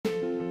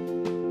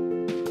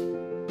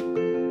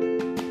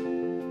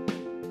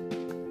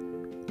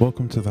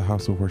Welcome to the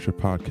House of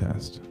Worship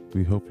podcast.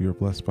 We hope you are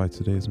blessed by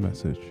today's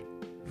message.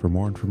 For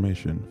more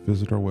information,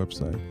 visit our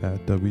website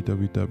at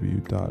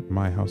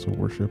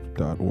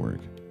www.myhouseofworship.org.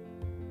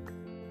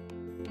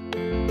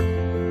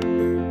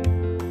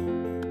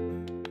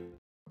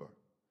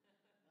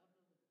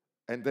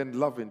 And then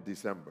love in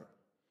December.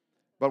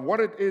 But what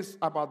it is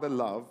about the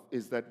love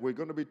is that we're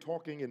going to be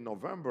talking in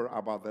November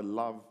about the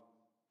love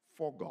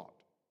for God.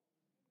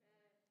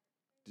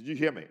 Did you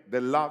hear me?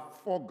 The love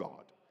for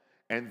God.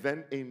 And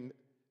then in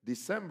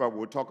December,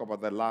 we'll talk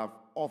about the love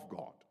of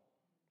God.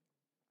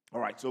 All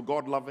right, so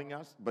God loving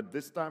us, but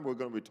this time we're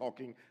going to be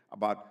talking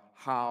about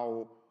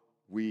how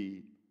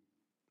we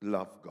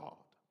love God.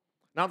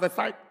 Now,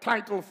 the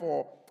title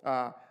for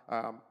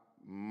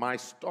my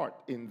start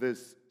in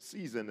this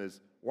season is,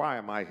 Why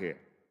Am I Here?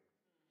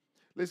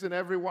 Listen,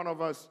 every one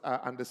of us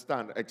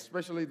understand,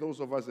 especially those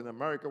of us in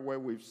America where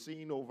we've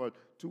seen over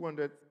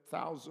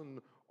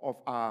 200,000 of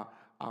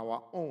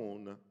our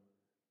own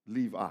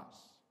leave us.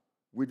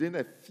 Within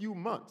a few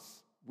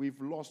months,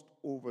 we've lost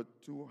over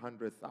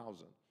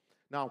 200,000.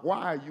 Now,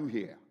 why are you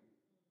here?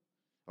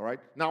 All right?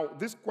 Now,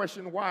 this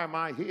question, why am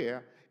I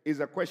here,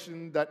 is a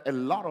question that a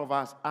lot of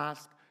us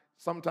ask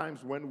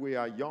sometimes when we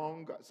are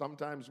young,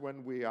 sometimes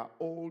when we are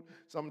old,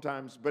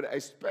 sometimes, but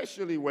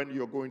especially when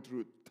you're going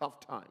through tough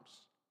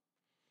times,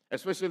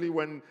 especially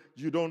when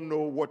you don't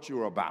know what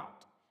you're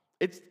about.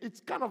 It's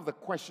kind of the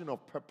question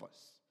of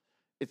purpose.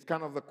 It's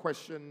kind of the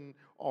question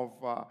of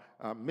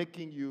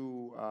making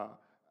you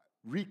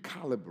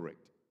recalibrate,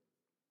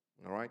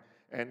 all right?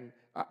 And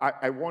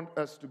I want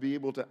us to be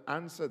able to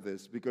answer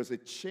this because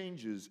it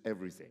changes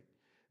everything.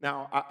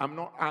 Now, I'm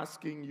not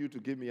asking you to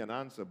give me an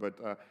answer, but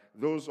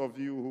those of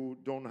you who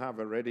don't have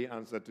a ready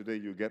answer today,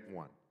 you get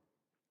one,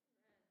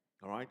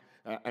 all right?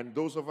 And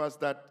those of us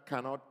that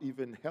cannot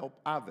even help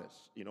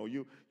others,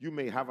 you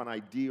may have an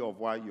idea of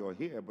why you're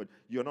here, but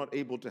you're not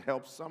able to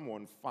help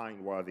someone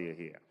find why they're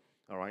here,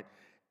 all right?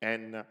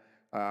 And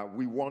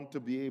we want to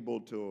be able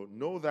to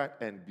know that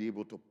and be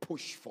able to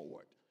push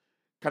forward.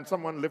 Can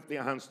someone lift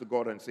their hands to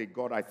God and say,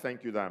 God, I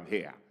thank you that I'm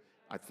here.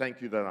 I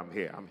thank you that I'm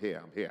here. I'm here.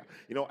 I'm here.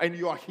 And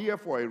you are here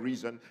for a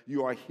reason.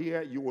 You are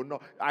here. You will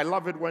not. I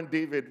love it when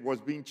David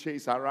was being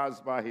chased,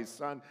 harassed by his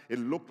son. It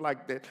looked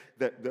like the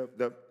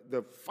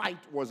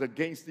fight was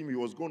against him. He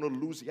was going to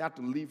lose. He had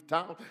to leave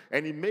town.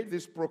 And he made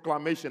this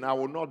proclamation, I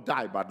will not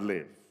die but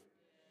live.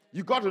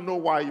 You got to know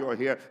why you're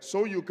here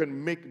so you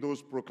can make those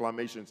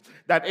proclamations.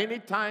 That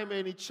anytime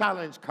any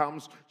challenge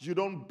comes, you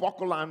don't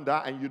buckle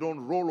under and you don't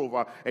roll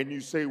over and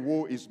you say,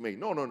 woe is me.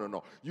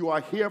 No. You are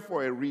here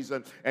for a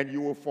reason and you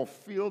will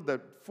fulfill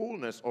the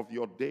fullness of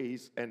your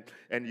days and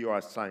your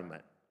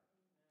assignment.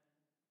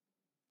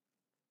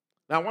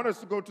 Now, I want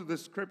us to go to the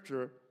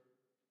scripture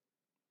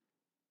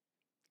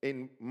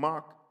in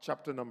Mark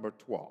chapter number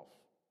 12.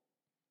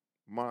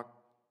 Mark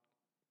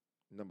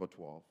number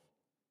 12.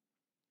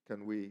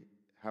 Can we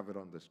have it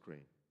on the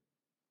screen?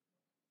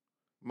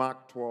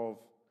 Mark 12,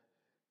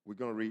 we're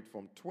going to read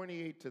from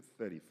 28 to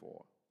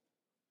 34.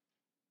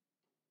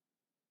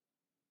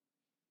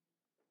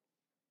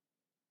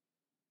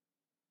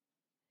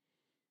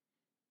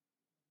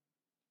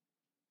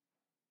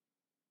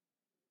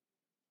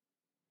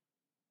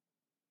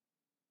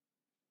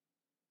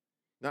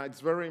 Now,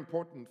 it's very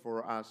important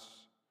for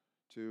us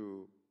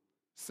to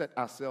set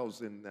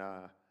ourselves in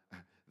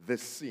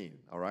this scene,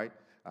 all right?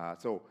 I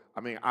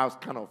was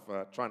kind of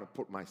trying to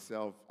put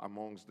myself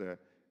amongst the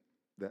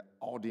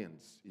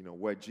audience,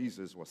 where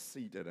Jesus was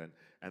seated,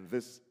 and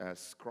this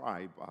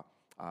scribe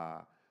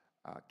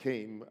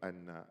came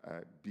and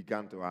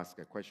began to ask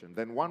a question.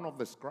 Then one of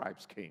the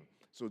scribes came.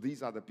 So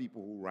these are the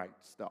people who write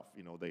stuff.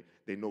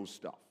 They know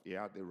stuff.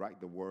 Yeah, they write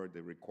the word, they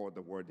record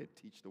the word, they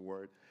teach the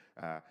word,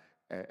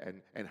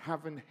 and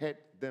having heard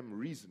them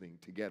reasoning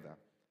together,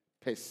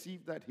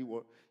 perceived that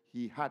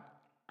he had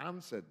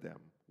answered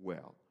them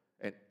well,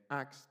 and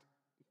asked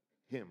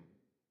him,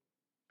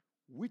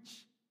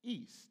 which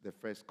is the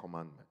first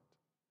commandment?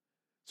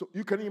 So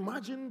you can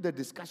imagine the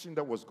discussion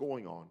that was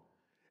going on.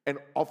 And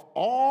of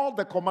all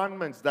the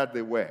commandments that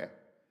there were,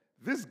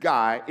 this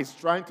guy is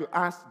trying to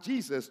ask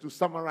Jesus to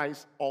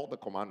summarize all the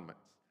commandments.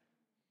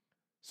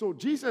 So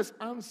Jesus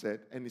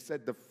answered and he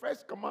said, the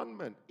first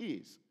commandment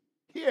is,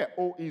 hear,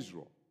 O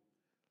Israel,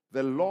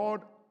 the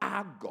Lord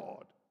our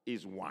God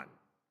is one.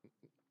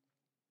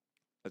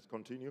 Let's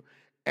continue.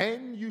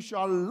 And you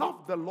shall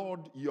love the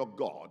Lord your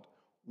God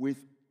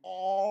with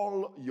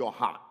all your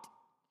heart,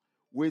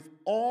 with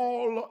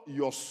all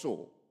your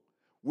soul,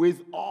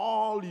 with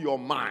all your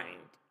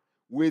mind,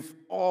 with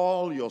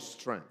all your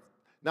strength.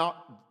 Now,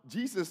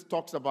 Jesus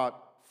talks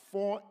about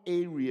 4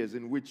 areas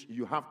in which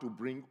you have to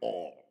bring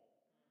all.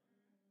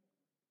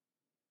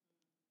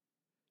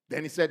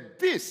 Then he said,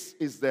 this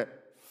is the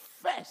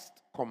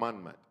first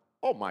commandment.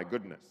 Oh my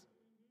goodness.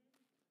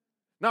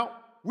 Now,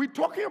 we're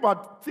talking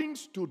about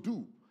things to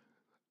do.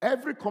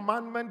 Every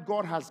commandment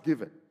God has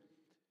given.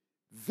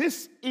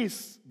 This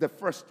is the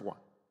first one.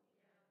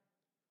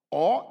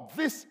 Or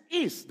this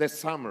is the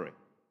summary.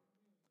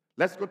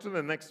 Let's go to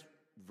the next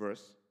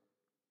verse.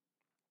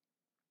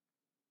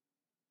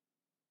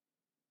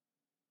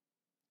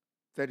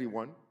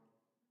 31.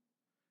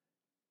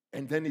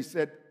 And then he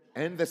said,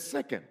 and the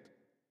second,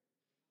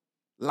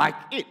 like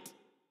it,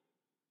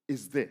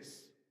 is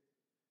this: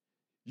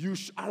 you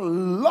shall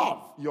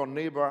love your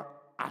neighbor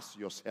as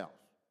yourself.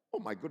 Oh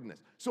my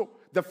goodness. So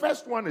the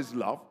first one is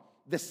love.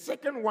 The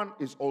second one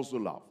is also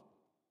love.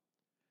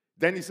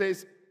 Then he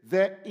says,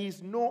 there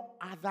is no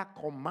other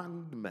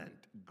commandment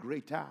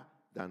greater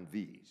than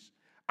these.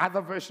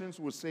 Other versions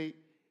will say,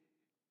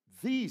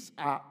 these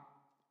are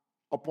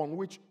upon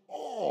which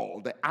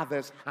all the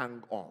others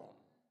hang on.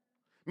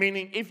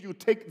 Meaning, if you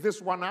take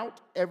this one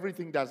out,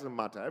 everything doesn't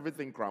matter.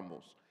 Everything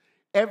crumbles.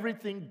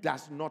 Everything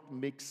does not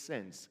make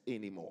sense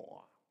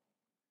anymore.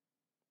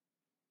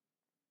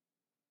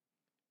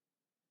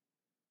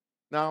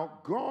 Now,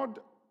 God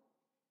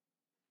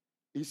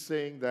is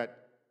saying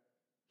that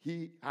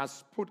He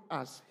has put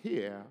us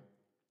here,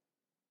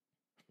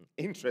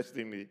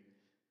 interestingly,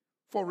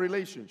 for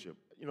relationship.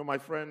 You know, my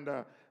friend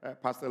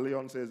Pastor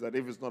Leon says that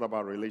if it's not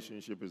about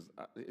relationship,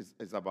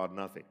 it's about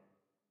nothing.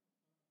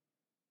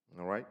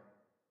 All right?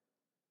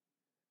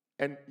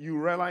 And you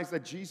realize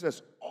that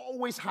Jesus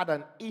always had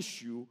an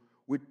issue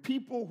with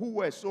people who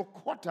were so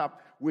caught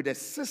up with a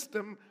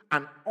system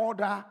and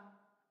order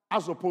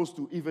as opposed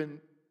to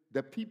even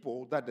the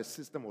people that the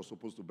system was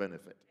supposed to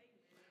benefit.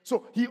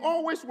 So he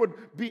always would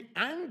be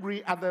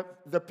angry at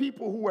the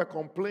people who were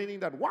complaining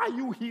that, why are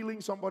you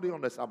healing somebody on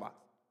the Sabbath?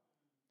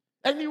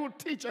 And he would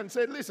teach and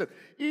say, listen,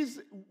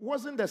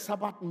 wasn't the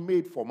Sabbath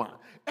made for man?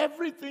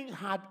 Everything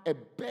had a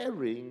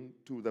bearing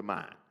to the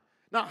man.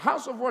 Now,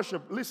 house of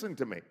worship, listen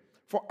to me.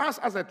 For us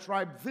as a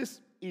tribe,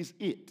 this is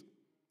it.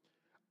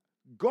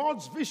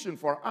 God's vision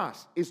for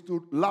us is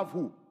to love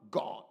who?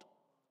 God.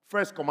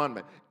 First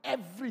commandment.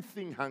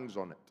 Everything hangs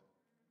on it.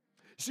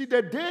 See,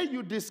 the day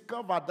you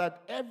discover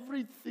that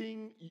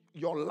everything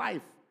your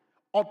life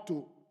ought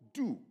to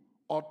do,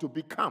 or to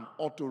become,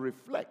 or to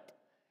reflect,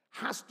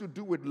 has to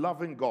do with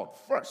loving God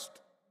first,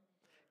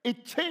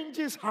 it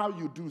changes how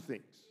you do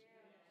things.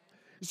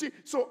 You see,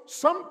 so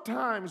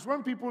sometimes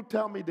when people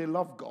tell me they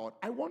love God,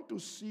 I want to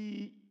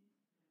see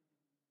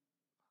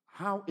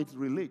how it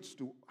relates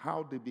to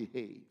how they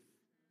behave,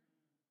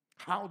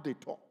 how they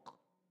talk.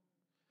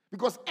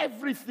 Because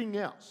everything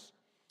else,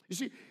 you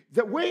see,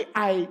 the way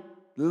I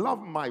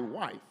love my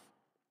wife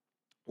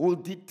will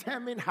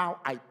determine how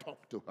I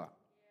talk to her.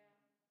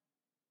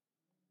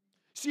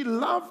 See,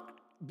 love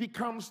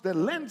becomes the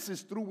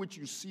lenses through which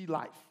you see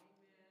life.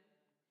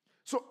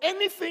 So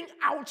anything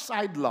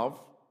outside love,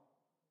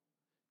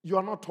 you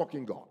are not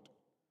talking God.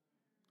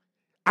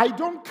 I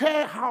don't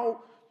care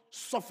how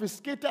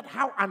sophisticated,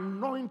 how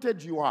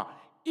anointed you are.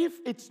 If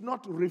it's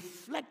not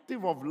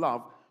reflective of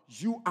love,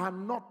 you are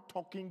not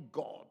talking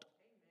God.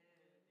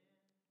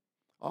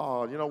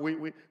 Oh, you know,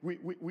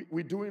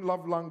 we're doing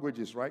love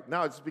languages, right?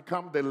 Now it's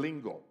become the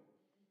lingo.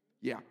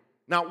 Yeah.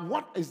 Now,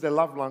 what is the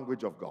love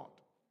language of God?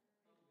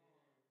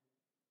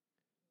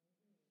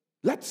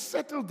 Let's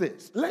settle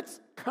this.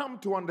 Let's come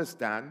to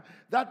understand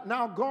that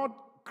now God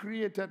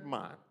created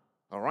man,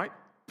 all right?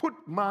 Put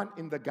man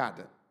in the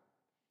garden.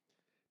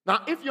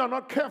 Now, if you're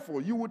not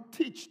careful, you would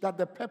teach that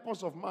the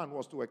purpose of man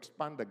was to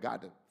expand the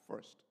garden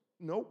first.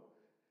 No.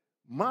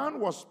 Man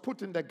was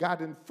put in the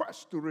garden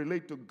first to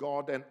relate to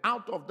God, and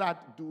out of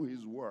that, do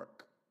his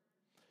work.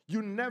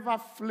 You never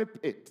flip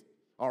it,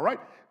 all right?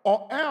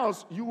 Or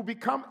else you will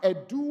become a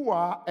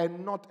doer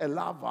and not a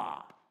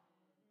lover.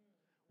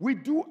 We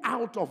do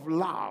out of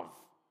love.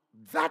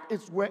 That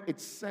is where it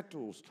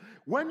settles.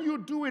 When you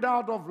do it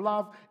out of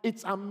love,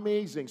 it's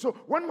amazing. So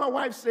when my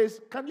wife says,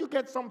 can you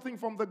get something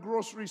from the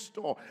grocery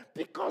store?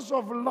 Because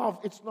of love,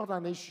 it's not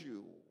an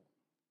issue.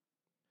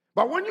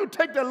 But when you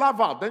take the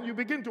love out, then you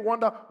begin to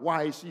wonder,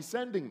 why is she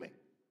sending me?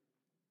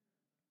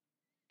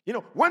 You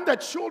know, when the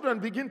children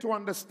begin to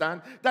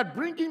understand that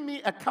bringing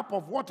me a cup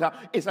of water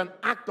is an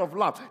act of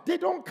love, they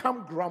don't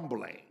come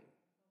grumbling.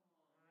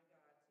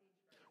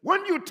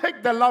 When you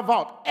take the love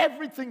out,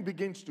 everything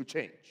begins to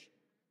change.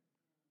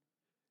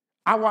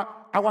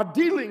 Our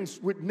dealings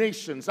with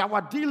nations,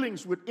 our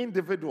dealings with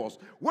individuals,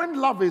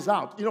 when love is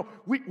out, you know,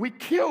 we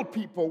kill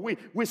people,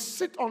 we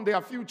sit on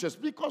their futures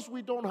because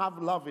we don't have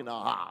love in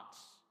our hearts.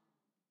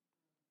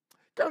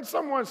 Can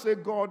someone say,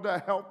 God,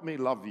 help me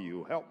love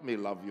you, help me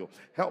love you,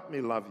 help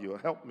me love you,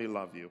 help me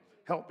love you,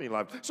 help me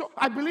love you. So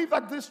I believe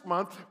that this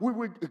month,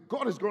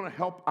 God is going to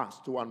help us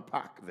to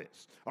unpack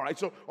this. All right,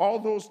 so all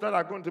those that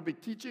are going to be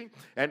teaching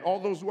and all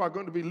those who are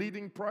going to be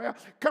leading prayer,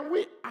 can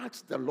we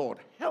ask the Lord,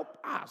 help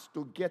us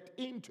to get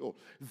into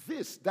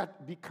this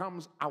that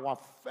becomes our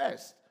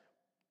first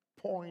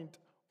point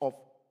of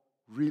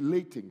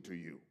relating to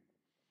you,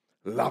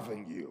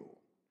 loving you.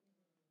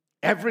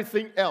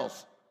 Everything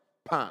else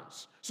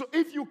pans. So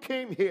if you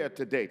came here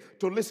today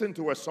to listen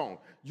to a song,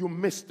 you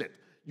missed it.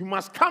 You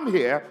must come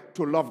here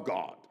to love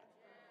God.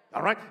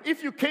 All right?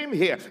 If you came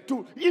here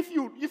to, if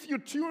you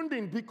tuned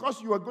in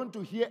because you are going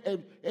to hear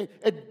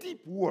a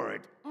deep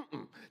word,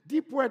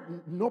 deep word,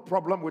 no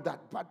problem with that,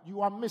 but you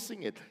are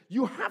missing it.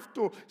 You have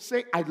to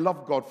say, I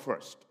love God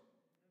first.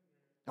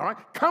 All right?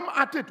 Come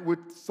at it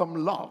with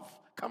some love.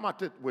 Come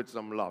at it with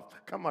some love.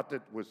 Come at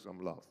it with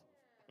some love.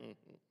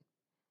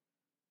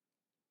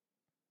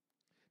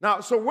 Now,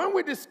 so when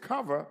we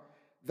discover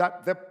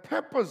that the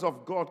purpose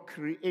of God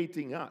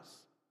creating us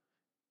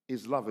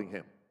is loving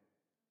Him,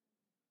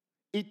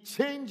 it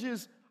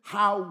changes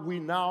how we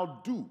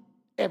now do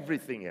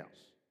everything else.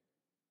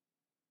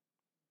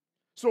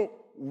 So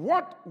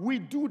what we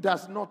do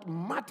does not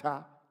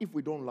matter if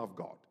we don't love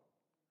God.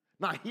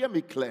 Now, hear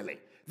me clearly.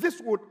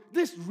 This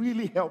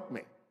really helped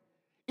me.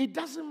 It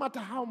doesn't matter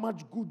how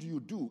much good you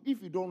do.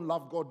 If you don't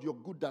love God, your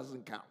good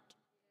doesn't count.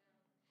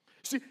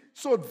 See,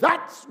 so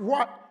that's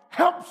what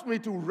helps me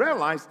to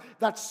realize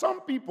that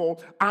some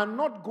people are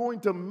not going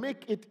to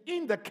make it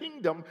in the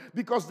kingdom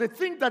because they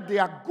think that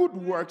their good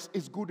works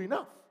is good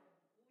enough.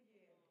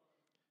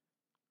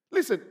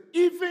 Listen,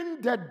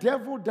 even the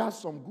devil does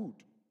some good.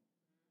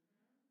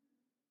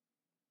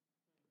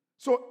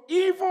 So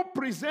evil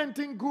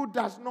presenting good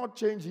does not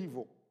change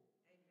evil.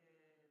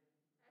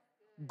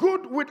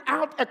 Good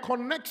without a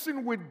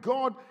connection with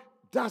God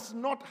does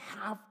not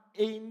have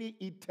any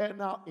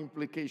eternal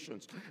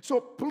implications. So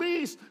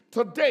please,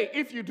 today,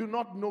 if you do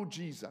not know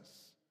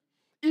Jesus,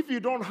 if you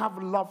don't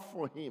have love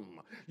for Him,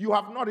 you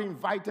have not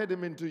invited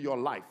Him into your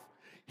life,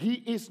 He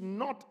is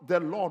not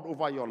the Lord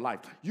over your life.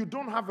 You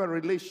don't have a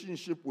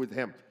relationship with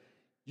Him.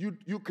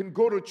 You can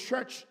go to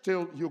church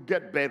till you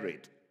get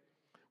buried.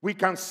 We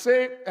can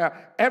say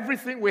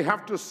everything we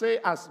have to say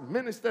as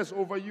ministers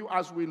over you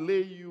as we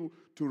lay you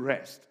to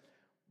rest.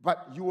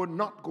 But you are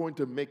not going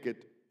to make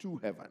it to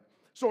heaven.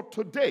 So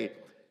today,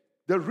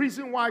 the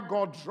reason why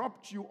God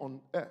dropped you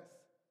on earth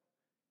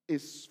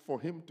is for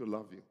Him to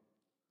love you,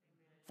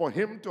 for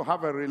Him to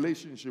have a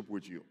relationship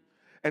with you,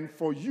 and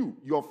for you,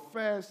 your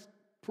first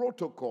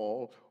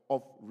protocol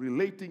of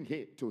relating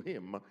to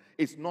Him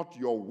is not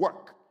your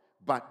work,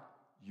 but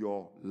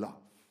your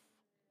love.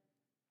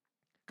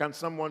 Can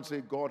someone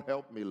say, God,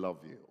 help me love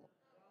you?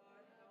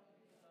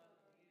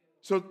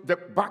 So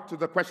back to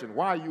the question,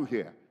 why are you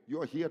here?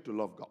 You're here to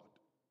love God.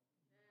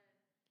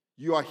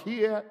 You are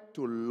here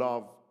to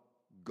love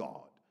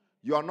God.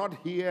 You are not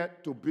here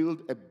to build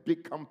a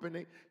big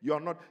company. You are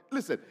not.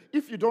 Listen,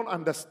 if you don't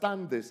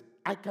understand this,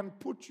 I can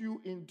put you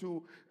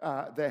into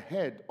the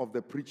head of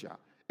the preacher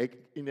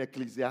in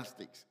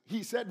Ecclesiastes.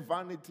 He said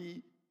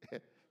vanity,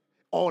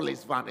 all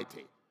is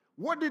vanity.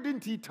 What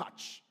didn't he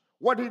touch?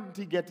 What didn't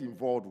he get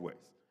involved with?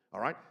 All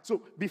right?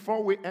 So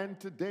before we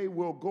end today,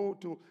 we'll go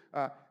to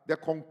the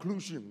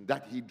conclusion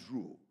that he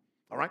drew.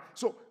 All right?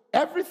 So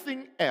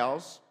everything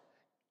else,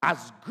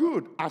 as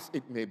good as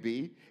it may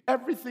be,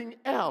 everything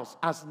else,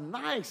 as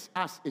nice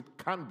as it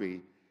can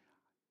be,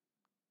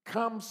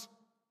 comes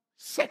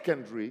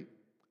secondary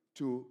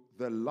to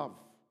the love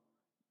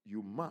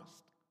you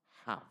must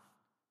have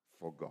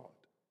for God.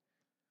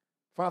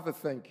 Father,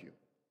 thank you.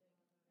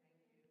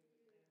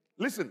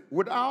 Listen,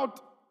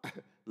 without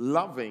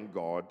loving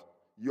God,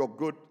 your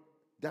good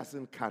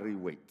doesn't carry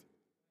weight.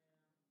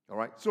 All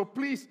right? So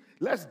please,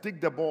 let's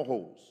dig the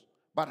boreholes,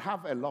 but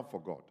have a love for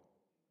God.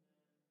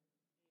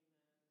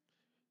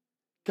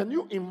 Can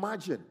you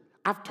imagine?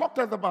 I've talked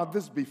about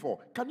this before.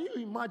 Can you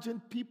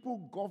imagine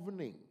people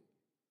governing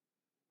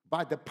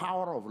by the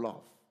power of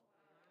love?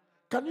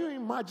 Can you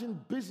imagine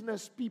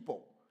business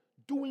people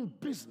doing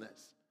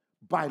business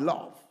by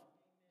love?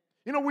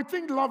 You know, we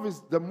think love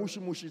is the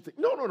mushy thing.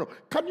 No.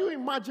 Can you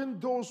imagine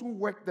those who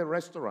work the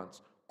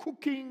restaurants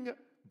cooking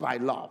by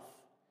love?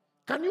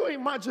 Can you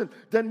imagine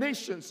the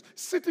nations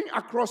sitting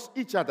across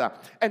each other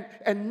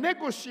and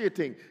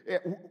negotiating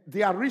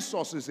their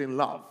resources in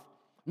love?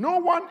 No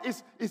one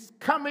is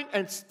coming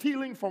and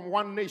stealing from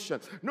one nation.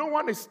 No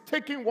one is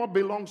taking what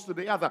belongs to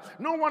the other.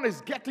 No one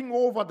is getting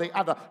over the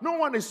other. No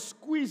one is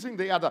squeezing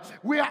the other.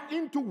 We are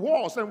into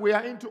wars and we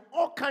are into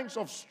all kinds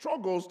of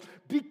struggles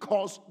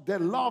because the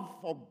love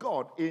for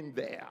God in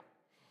there.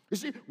 You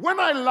see, when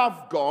I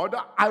love God,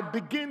 I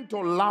begin to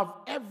love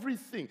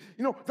everything.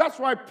 You know, that's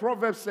why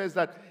Proverbs says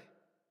that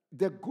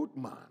the good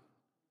man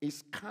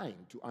is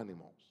kind to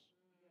animals.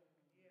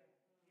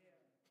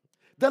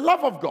 The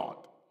love of God.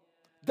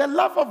 The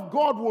love of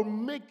God will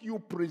make you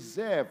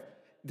preserve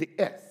the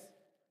earth.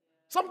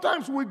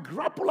 Sometimes we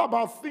grapple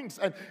about things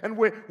and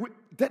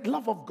that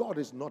love of God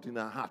is not in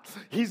our heart.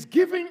 He's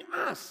giving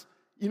us,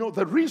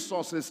 the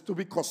resources to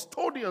be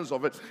custodians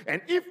of it.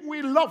 And if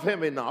we love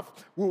Him enough,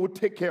 we will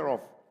take care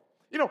of.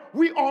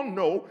 We all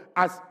know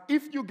as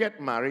if you get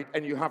married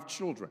and you have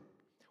children,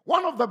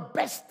 one of the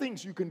best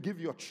things you can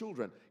give your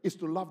children is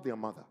to love their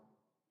mother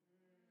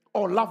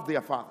or love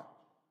their father.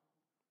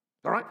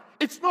 All right?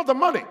 It's not the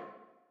money.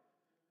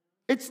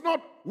 It's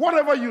not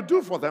whatever you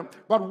do for them,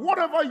 but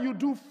whatever you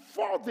do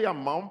for their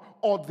mom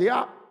or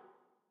their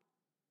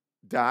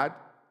dad,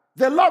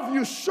 the love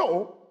you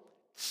show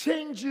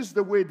changes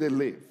the way they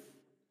live.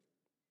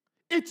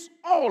 It's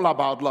all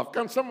about love.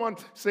 Can someone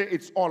say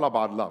it's all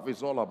about love?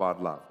 It's all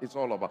about love. It's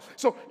all about.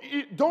 So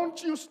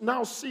don't you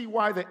now see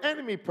why the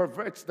enemy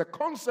perverts the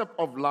concept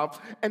of love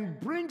and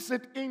brings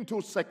it into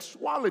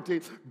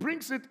sexuality,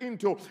 brings it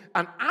into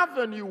an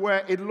avenue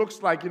where it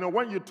looks like,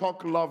 when you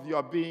talk love,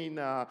 you're being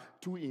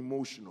too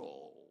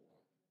emotional.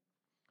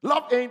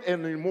 Love ain't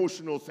an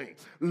emotional thing.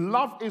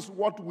 Love is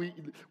what we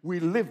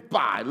live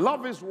by.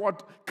 Love is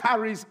what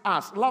carries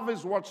us. Love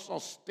is what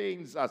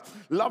sustains us.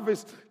 Love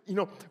is,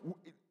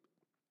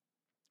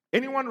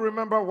 anyone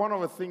remember one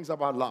of the things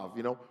about love?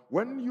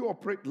 When you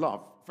operate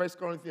love, 1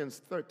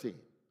 Corinthians 13,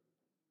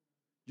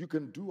 you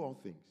can do all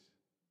things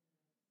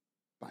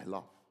by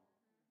love.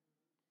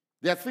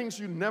 There are things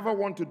you never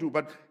want to do,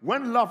 but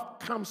when love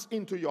comes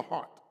into your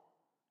heart,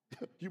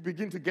 you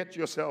begin to get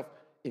yourself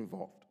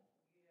involved.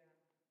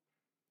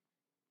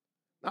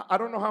 Now, I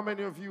don't know how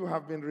many of you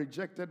have been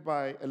rejected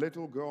by a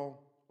little girl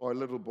or a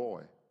little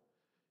boy.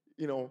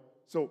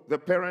 So the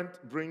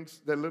parent brings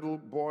the little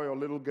boy or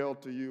little girl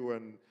to you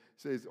and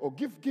says, "Oh,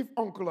 give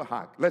uncle a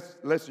hug.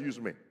 Let's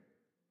use me."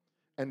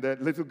 And the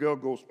little girl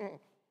goes,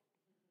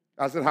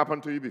 Has it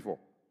happened to you before?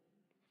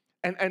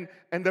 And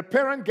the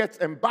parent gets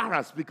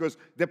embarrassed because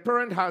the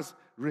parent has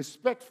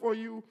respect for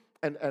you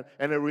and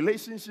a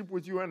relationship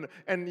with you, and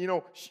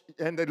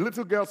the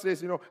little girl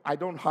says, "I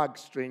don't hug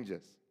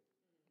strangers."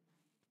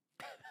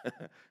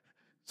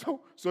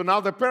 So now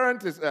the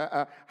parent is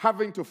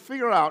having to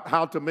figure out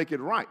how to make it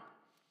right.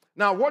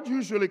 Now, what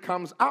usually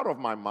comes out of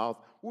my mouth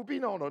will be,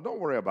 "No, don't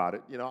worry about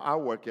it.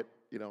 I'll work it.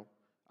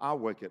 I'll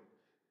work it,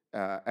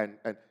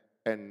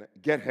 and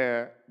get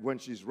her when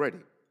she's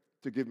ready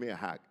to give me a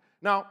hug."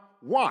 Now,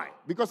 why?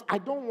 Because I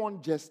don't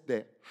want just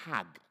the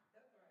hug.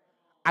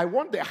 I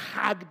want the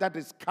hug that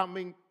is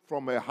coming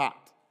from her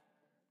heart.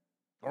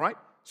 All right?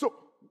 So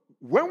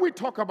when we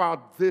talk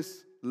about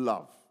this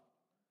love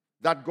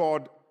that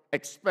God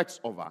expects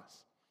of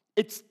us,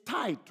 it's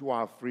tied to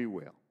our free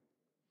will.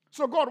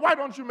 So, God, why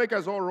don't you make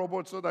us all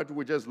robots so that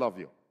we just love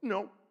you?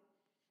 No.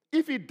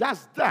 If He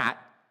does that,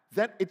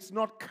 then it's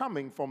not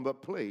coming from the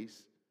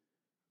place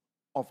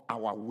of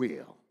our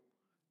will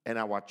and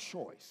our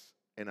choice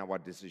and our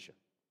decision.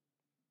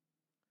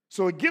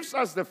 So He gives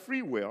us the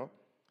free will,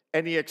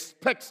 and He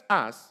expects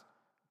us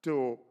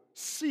to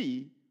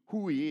see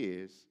who He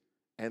is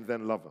and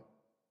then love Him.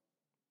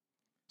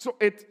 So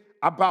it's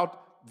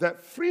about the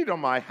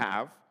freedom I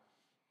have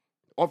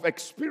of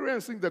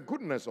experiencing the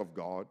goodness of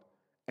God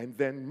and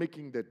then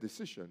making the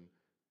decision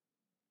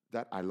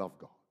that I love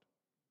God.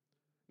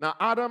 Now,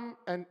 Adam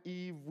and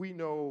Eve, we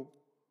know,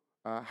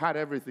 had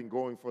everything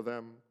going for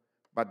them,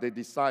 but they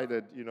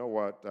decided,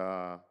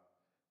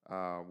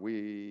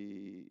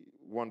 we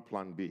want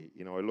plan B.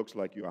 It looks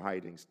like you're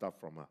hiding stuff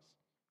from us.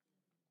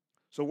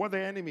 So what the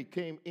enemy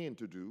came in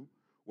to do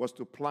was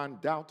to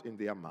plant doubt in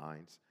their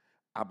minds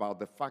about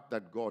the fact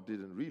that God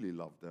didn't really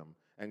love them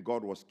and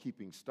God was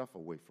keeping stuff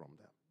away from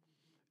them.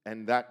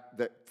 And that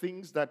the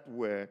things that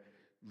were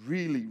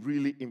really,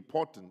 really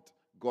important,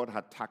 God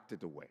had tucked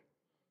it away.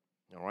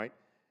 All right?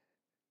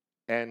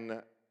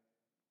 And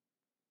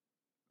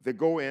they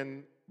go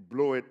in,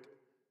 blow it,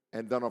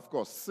 and then, of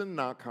course, sin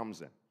now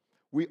comes in.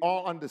 We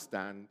all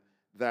understand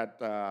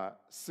that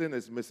sin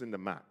is missing the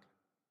mark.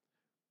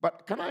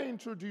 But can I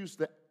introduce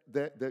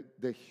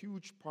the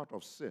huge part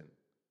of sin?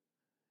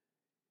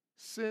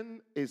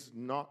 Sin is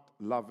not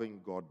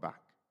loving God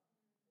back.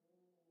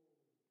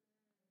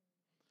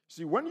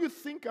 See, when you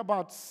think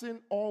about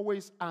sin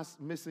always as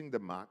missing the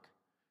mark,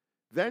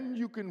 then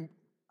you can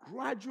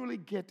gradually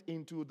get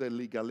into the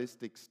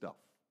legalistic stuff.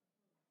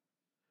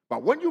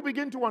 But when you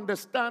begin to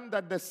understand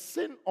that the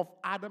sin of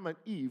Adam and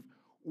Eve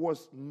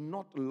was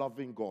not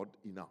loving God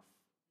enough,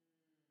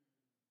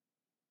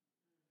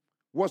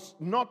 was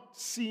not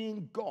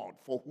seeing God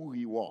for who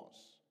He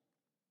was,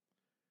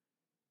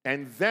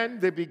 and then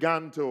they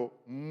began to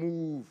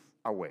move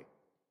away.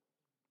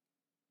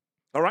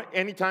 All right?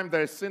 Anytime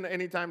there is sin,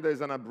 anytime there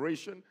is an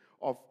aberration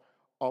of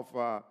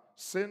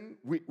sin,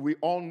 we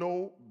all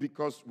know,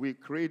 because we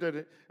created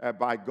it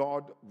by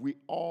God, we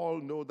all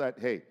know that,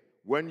 hey,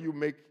 when you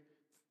make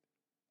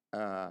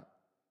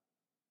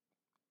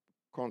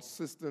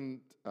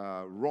consistent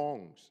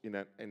wrongs in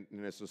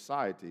a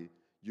society,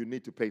 you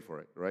need to pay for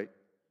it, right?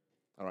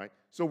 All right?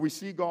 So we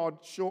see God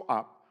show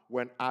up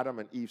when Adam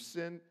and Eve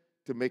sin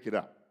to make it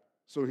up.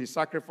 So His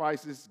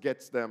sacrifices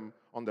gets them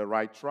on the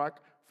right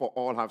track, for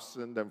all have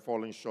sinned and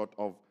fallen short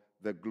of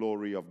the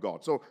glory of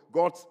God. So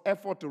God's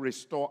effort to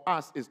restore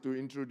us is to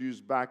introduce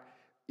back,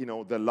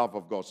 the love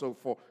of God. So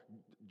for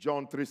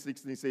John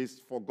 3:16 says,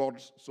 "For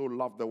God so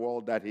loved the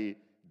world that He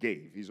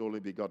gave His only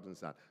begotten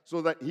Son,"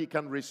 so that He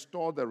can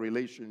restore the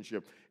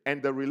relationship.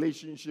 And the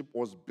relationship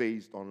was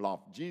based on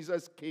love.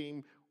 Jesus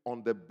came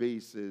on the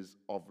basis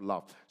of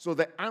love. So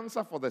the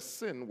answer for the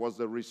sin was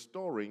the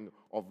restoring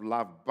of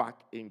love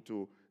back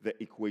into the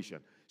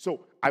equation.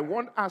 So I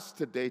want us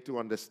today to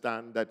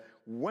understand that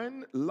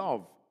when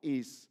love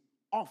is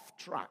off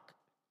track,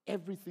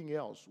 everything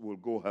else will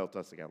go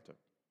helter-skelter.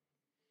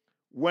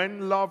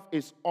 When love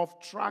is off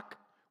track,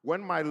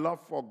 when my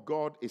love for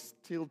God is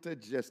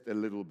tilted just a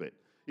little bit.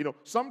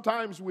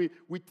 Sometimes we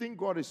think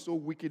God is so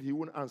wicked, He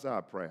won't answer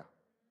our prayer.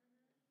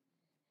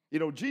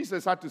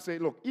 Jesus had to say,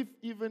 look, if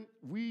even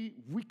we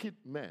wicked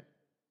men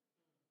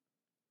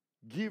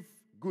give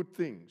good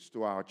things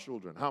to our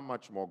children, how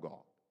much more God?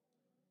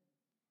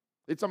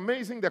 It's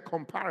amazing the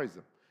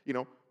comparison,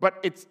 but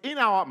it's in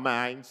our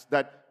minds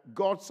that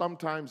God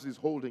sometimes is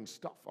holding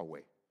stuff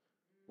away.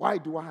 Why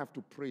do I have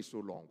to pray so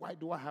long? Why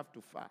do I have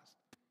to fast?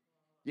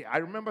 Yeah, I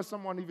remember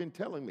someone even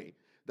telling me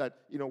that,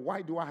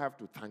 why do I have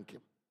to thank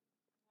him?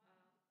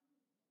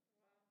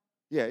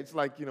 Yeah, it's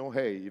like,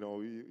 hey,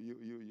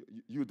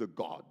 you the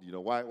God.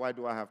 Why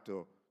do I have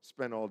to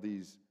spend all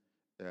these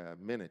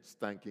minutes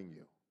thanking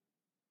you?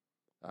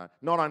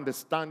 Not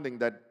understanding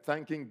that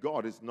thanking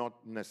God is not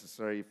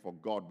necessary for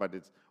God, but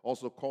it's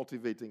also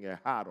cultivating a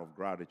heart of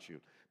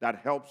gratitude that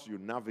helps you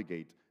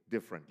navigate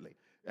differently.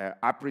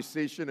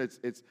 Appreciation,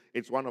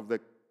 it's one of the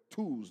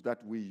tools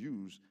that we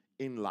use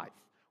in life.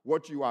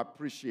 What you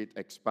appreciate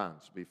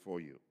expands before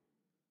you.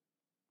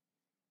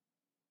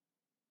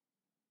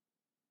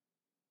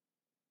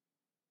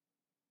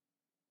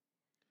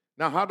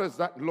 Now, how does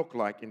that look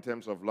like in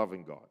terms of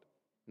loving God?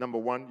 Number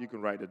one, you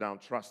can write it down,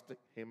 trusting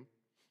him.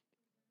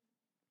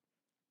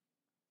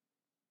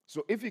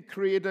 So if he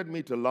created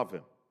me to love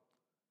him,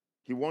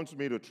 he wants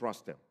me to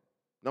trust him.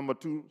 Number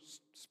two,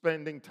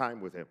 spending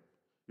time with him.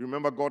 You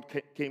remember God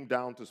came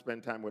down to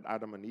spend time with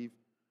Adam and Eve?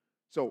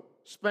 So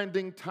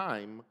spending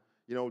time,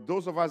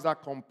 those of us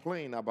that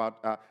complain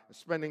about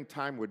spending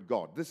time with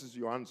God, this is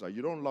your answer.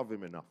 You don't love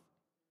him enough.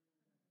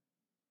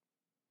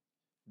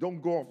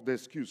 Don't go off the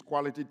excuse,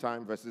 quality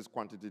time versus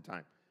quantity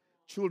time.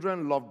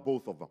 Children love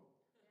both of them.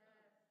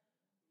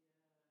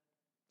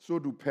 So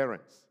do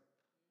parents.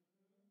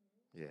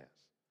 Yes.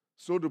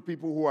 So do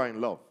people who are in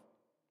love.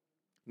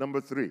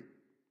 Number three,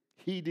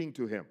 heeding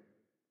to him.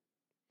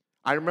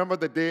 I remember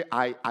the day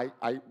I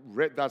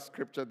read that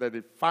scripture that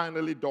it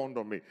finally dawned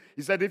on me.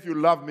 He said, if you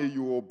love me,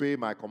 you obey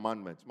my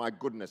commandments. My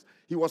goodness.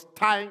 He was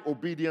tying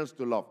obedience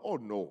to love. Oh,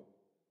 no.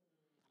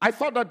 I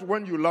thought that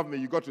when you love me,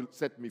 you got to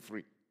set me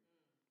free.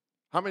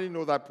 How many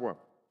know that poem?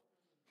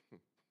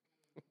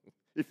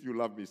 If you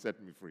love me,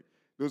 set me free.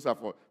 Those are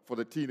for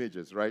the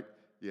teenagers, right?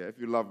 Yeah, if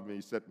you love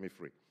me, set me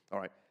free. All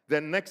right.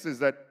 Then next is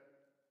that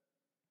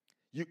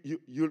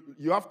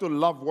you have to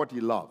love what he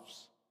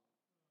loves.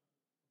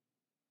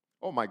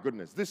 Oh my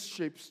goodness, this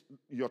shapes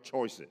your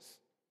choices.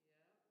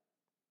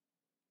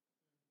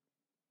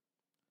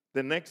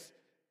 The next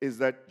is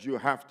that you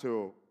have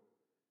to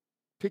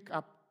pick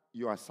up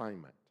your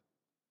assignment.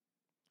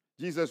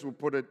 Jesus will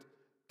put it,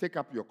 take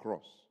up your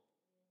cross.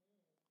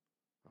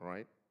 All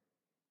right?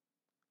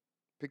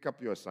 Pick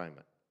up your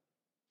assignment.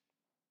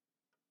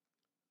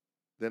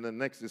 Then the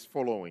next is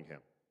following him.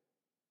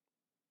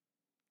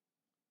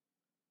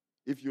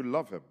 If you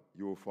love him,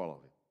 you will follow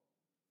him.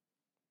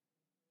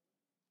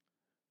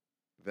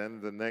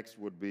 Then the next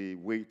would be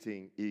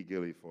waiting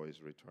eagerly for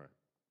his return.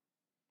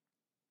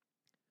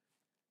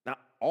 Now,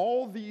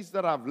 all these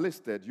that I've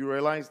listed, you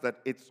realize that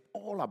it's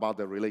all about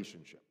the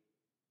relationship.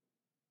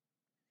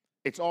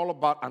 It's all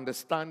about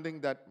understanding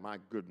that, my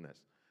goodness,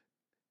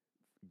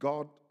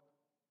 God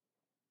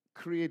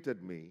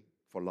created me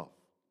for love.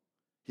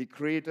 He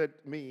created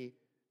me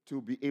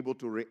to be able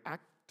to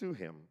react to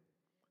him,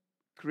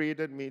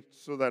 created me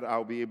so that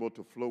I'll be able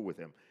to flow with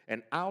him.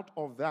 And out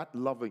of that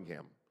loving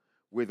him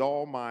with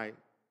all my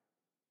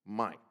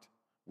might,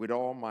 with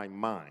all my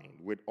mind,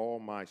 with all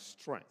my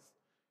strength,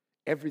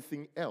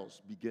 everything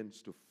else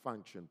begins to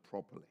function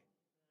properly.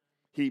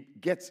 He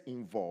gets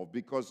involved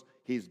because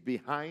he's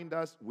behind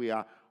us. We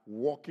are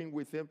walking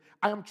with him.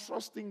 I am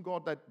trusting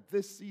God that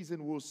this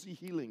season we'll see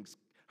healings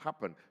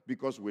happen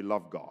because we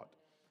love God.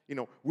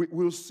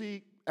 We'll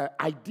see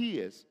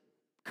ideas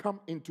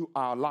come into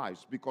our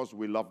lives because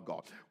we love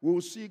God.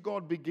 We'll see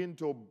God begin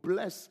to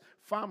bless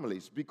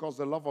families because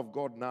the love of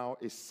God now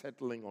is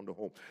settling on the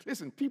home.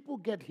 Listen, people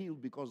get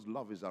healed because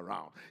love is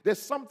around.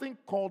 There's something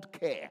called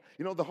care.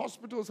 The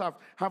hospitals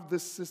have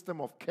this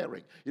system of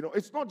caring.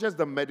 It's not just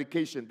the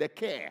medication, the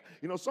care.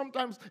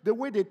 Sometimes the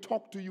way they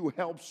talk to you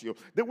helps you.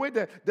 The way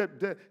the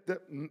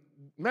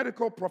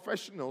medical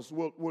professionals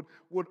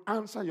would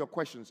answer your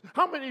questions.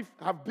 How many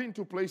have been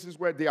to places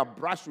where they are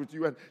brushed with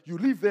you and you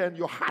live there and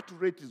your heart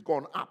rate is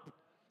gone up?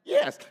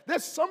 Yes,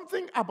 there's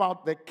something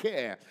about the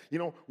care.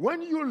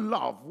 When you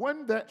love,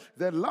 when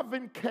the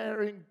loving,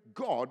 caring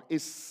God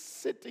is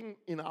sitting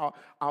in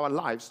our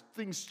lives,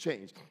 things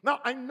change. Now,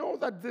 I know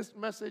that this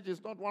message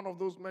is not one of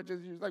those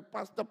messages like,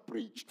 Pastor,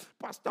 preach.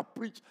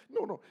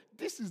 No.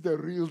 This is the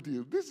real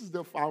deal. This is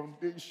the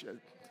foundation.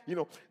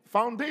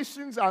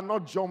 Foundations are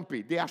not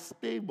jumpy. They are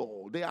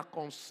stable. They are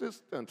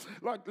consistent.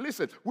 Like,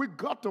 listen, we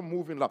got to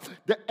move in love.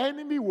 The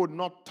enemy would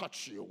not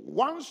touch you.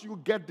 Once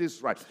you get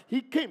this right,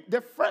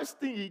 the first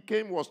thing he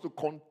came was to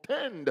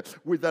contend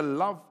with the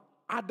love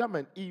Adam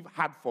and Eve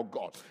had for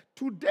God.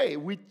 Today,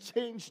 we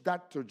change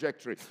that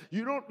trajectory.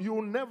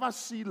 You'll never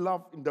see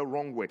love in the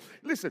wrong way.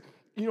 Listen,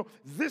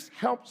 this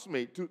helps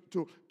me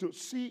to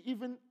see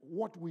even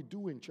what we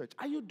do in church.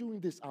 Are you doing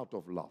this out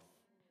of love?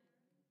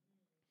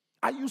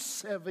 Are you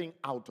serving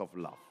out of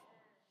love?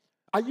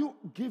 Are you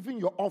giving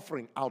your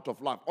offering out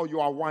of love, or you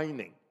are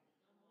whining?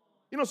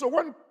 So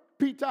when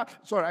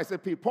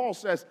Paul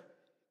says,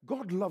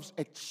 God loves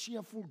a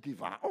cheerful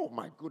giver. Oh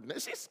my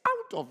goodness, it's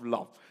out of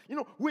love. You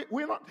know,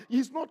 we're not,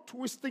 he's not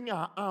twisting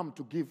our arm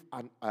to give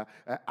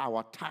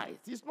our tithe.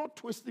 He's not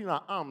twisting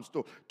our arms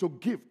to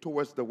give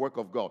towards the work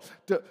of God,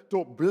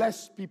 to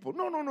bless people.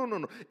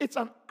 No. It's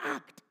an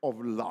act of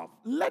love.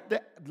 Let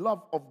the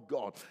love of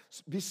God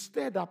be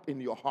stirred up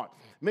in your heart.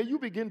 May you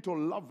begin to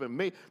love him.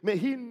 May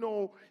he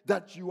know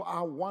that you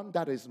are one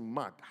that is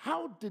marked.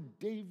 How did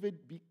David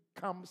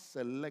become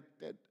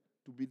selected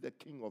to be the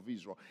king of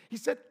Israel? He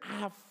said, I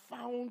have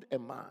found a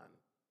man.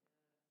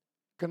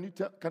 Can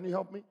you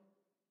help me?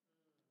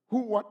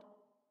 Who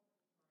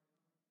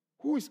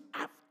is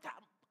after?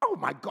 Oh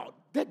my God,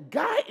 the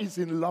guy is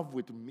in love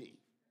with me.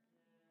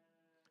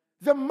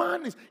 The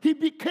man he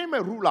became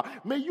a ruler.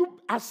 May you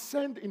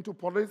ascend into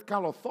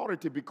political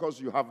authority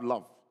because you have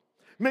love.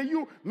 May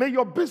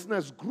your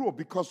business grow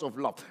because of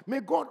love. May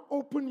God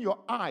open your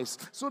eyes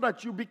so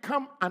that you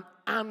become an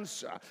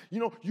answer. You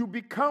know, you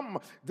become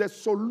the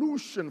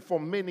solution for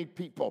many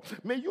people.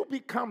 May you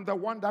become the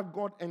one that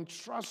God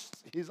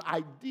entrusts his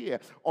idea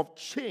of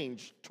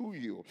change to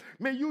you.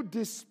 May you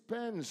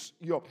dispense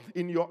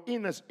in your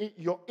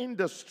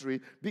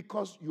industry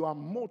because you are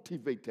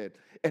motivated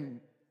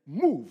and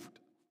moved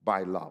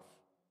by love.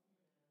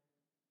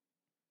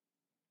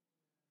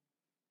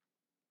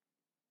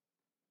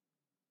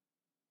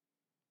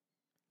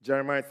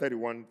 Jeremiah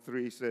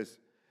 31:3 says,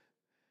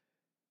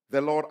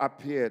 the Lord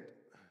appeared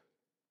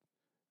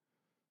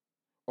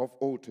of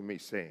old to me,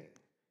 saying,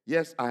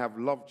 yes, I have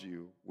loved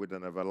you with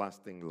an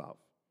everlasting love.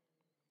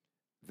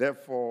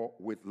 Therefore,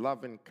 with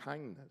loving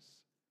kindness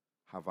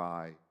have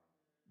I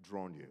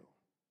drawn you.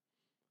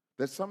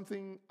 There's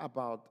something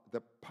about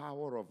the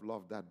power of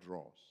love that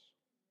draws.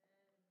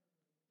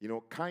 You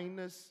know,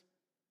 kindness,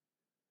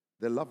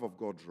 the love of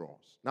God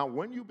draws. Now,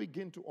 when you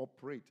begin to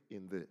operate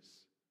in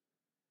this,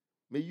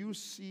 may you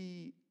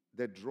see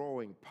the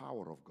drawing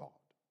power of God.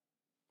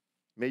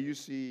 May you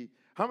see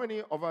how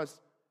many of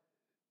us,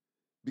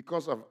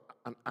 because of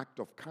an act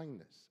of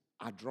kindness,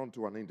 are drawn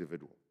to an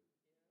individual.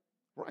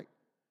 Right.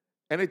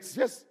 And it's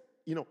just,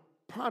 you know,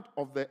 part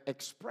of the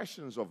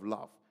expressions of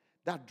love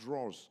that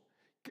draws.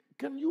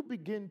 Can you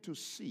begin to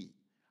see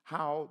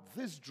how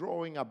this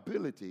drawing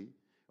ability,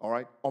 all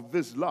right, of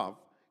this love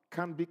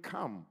can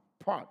become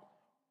part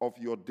of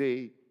your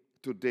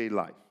day-to-day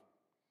life?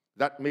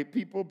 That may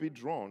people be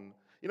drawn.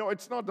 You know,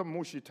 it's not the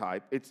mushy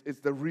type. It's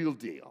the real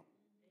deal.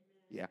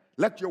 Yeah.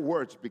 Let your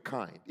words be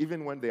kind,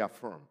 even when they are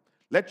firm.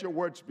 Let your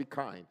words be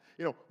kind.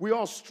 You know, we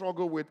all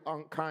struggle with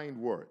unkind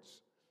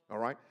words. All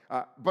right?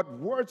 But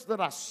words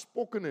that are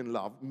spoken in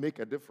love make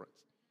a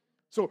difference.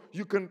 So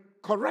you can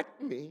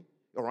correct me,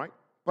 all right?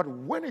 But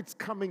when it's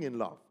coming in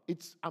love,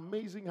 it's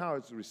amazing how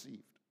it's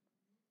received.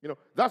 You know,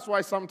 that's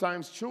why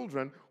sometimes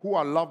children who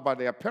are loved by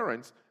their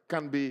parents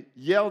can be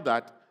yelled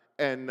at,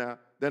 and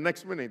the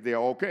next minute they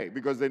are okay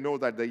because they know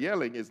that the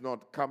yelling is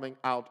not coming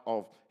out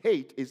of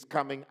hate, it's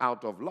coming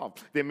out of love.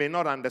 They may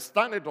not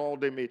understand it all,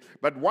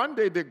 but one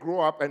day they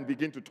grow up and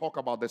begin to talk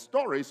about the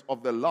stories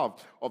of the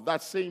love of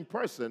that same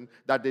person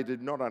that they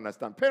did not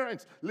understand.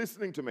 Parents,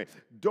 listening to me,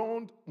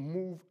 don't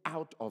move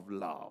out of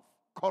love.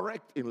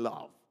 Correct in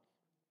love.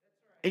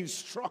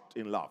 Instruct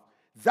in love.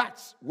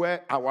 That's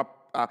where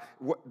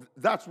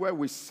that's where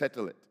we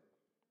settle it.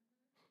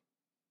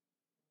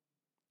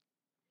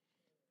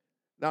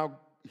 Now,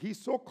 he's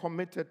so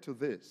committed to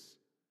this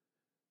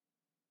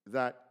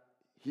that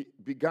he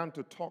began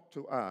to talk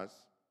to us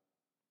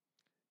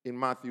in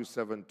Matthew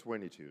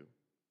 7:22.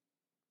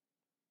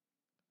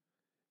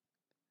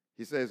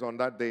 He says, on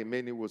that day,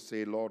 many will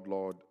say, Lord,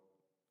 Lord,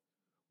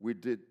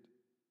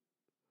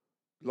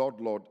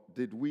 Lord,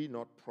 did we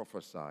not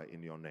prophesy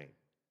in your name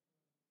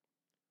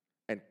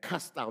and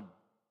cast out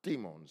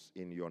demons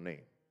in your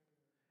name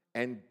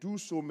and do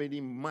so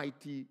many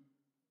mighty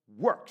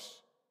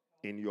works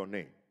in your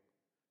name?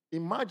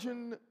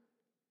 Imagine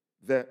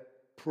the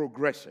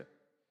progression.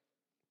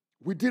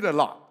 We did a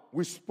lot.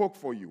 We spoke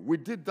for you. We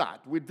did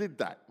that.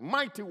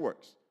 Mighty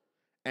works.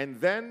 And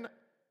then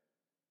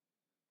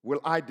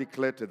will I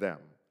declare to them,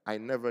 I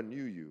never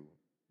knew you.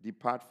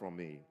 Depart from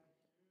me,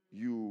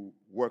 you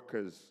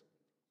workers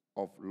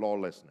of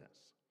lawlessness.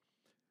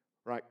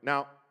 Right?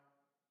 Now,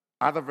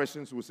 other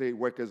versions will say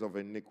workers of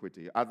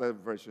iniquity. Other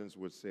versions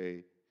would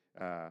say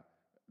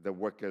the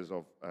workers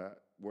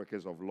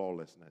of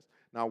lawlessness.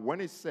 Now,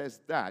 when it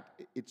says that,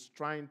 it's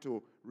trying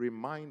to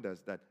remind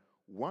us that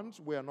once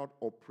we are not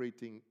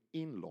operating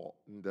in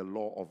the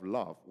law of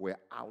love, we're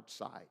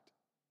outside.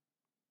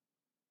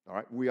 All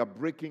right? We are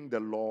breaking the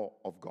law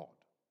of God.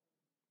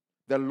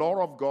 The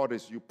law of God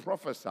is you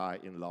prophesy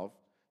in love.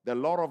 The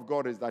law of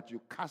God is that you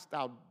cast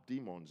out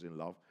demons in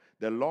love.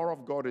 The law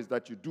of God is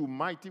that you do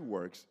mighty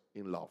works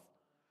in love.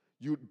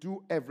 You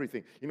do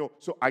everything. You know,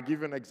 so I give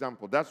you an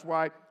example. That's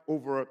why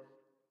over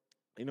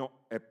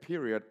a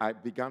period, I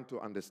began to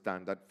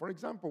understand that, for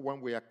example, when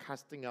we are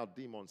casting out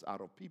demons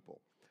out of people,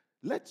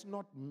 let's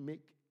not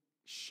make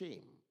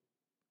shame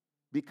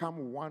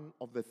become one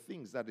of the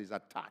things that is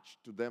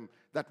attached to them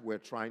that we're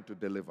trying to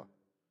deliver.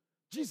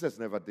 Jesus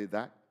never did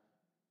that.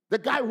 The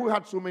guy who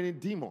had so many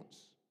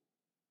demons,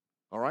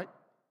 All right?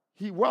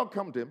 He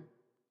welcomed him.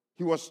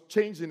 He was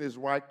changing his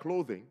white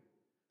clothing,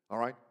 all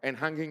right, and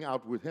hanging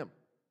out with him.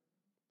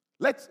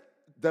 Let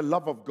the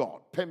love of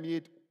God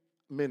permeate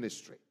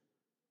ministry.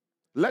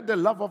 Let the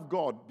love of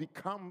God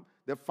become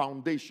the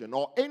foundation,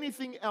 or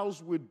anything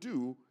else we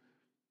do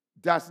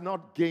does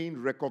not gain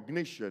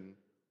recognition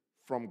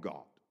from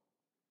God.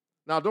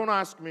 Now, don't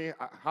ask me,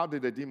 how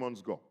did the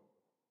demons go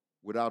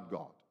without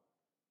God?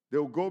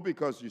 They'll go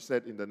because you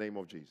said in the name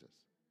of Jesus.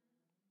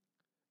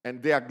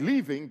 And their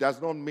leaving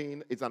does not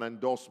mean it's an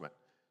endorsement.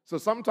 So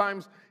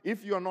sometimes,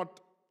 if you're not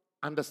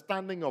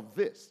understanding of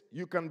this,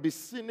 you can be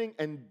sinning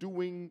and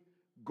doing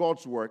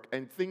God's work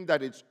and think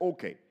that it's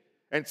okay.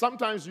 And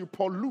sometimes you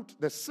pollute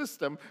the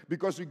system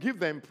because you give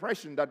the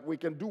impression that we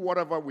can do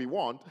whatever we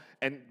want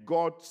and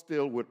God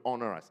still would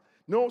honor us.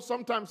 No,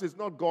 sometimes it's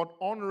not God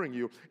honoring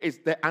you. It's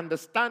the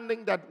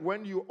understanding that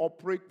when you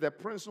operate the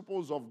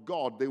principles of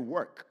God, they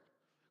work.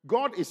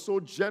 God is so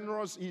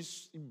generous. He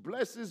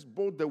blesses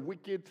both the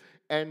wicked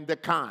and the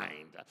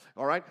kind.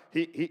 All right?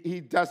 He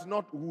does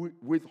not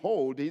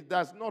withhold. He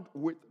does not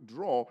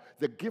withdraw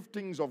the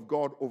giftings of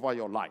God over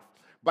your life.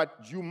 But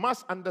you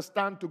must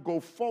understand, to go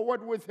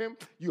forward with him,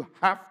 you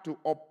have to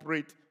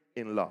operate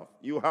in love.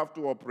 You have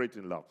to operate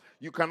in love.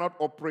 You cannot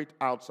operate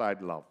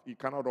outside love. You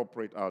cannot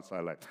operate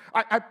outside life.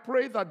 I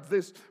pray that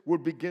this will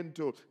begin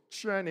to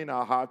churn in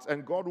our hearts,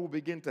 and God will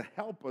begin to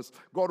help us.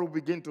 God will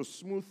begin to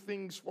smooth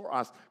things for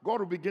us.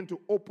 God will begin to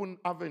open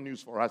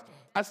avenues for us.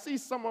 I see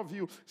some of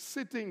you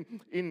sitting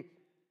in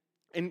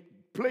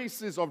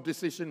places of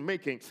decision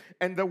making,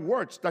 and the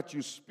words that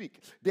you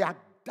speak, they are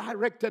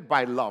directed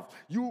by love.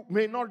 You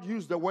may not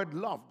use the word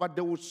love, but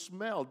they will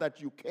smell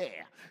that you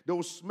care. They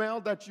will smell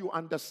that you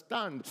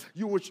understand.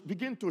 You will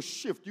begin to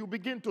shift. You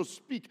begin to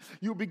speak.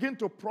 You begin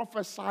to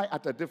prophesy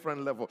at a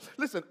different level.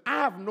 Listen, I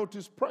have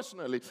noticed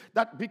personally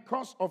that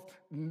because of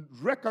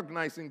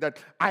recognizing that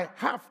I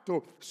have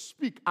to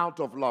speak out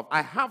of love,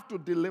 I have to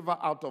deliver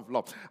out of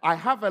love. I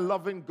have a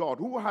loving God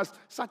who has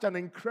such an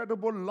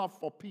incredible love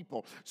for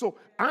people. So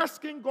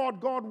asking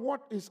God,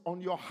 what is on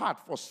your heart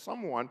for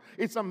someone?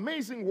 It's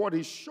amazing what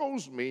He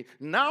shows me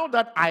now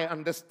that I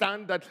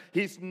understand that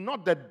he's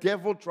not the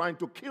devil trying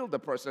to kill the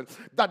person,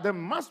 that there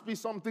must be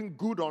something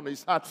good on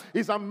his heart.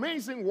 It's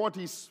amazing what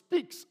he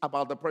speaks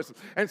about the person.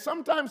 And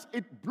sometimes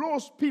it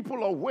blows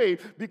people away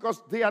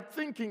because they are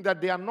thinking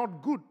that they are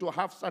not good to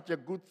have such a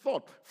good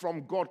thought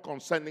from God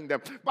concerning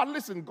them. But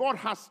listen, God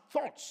has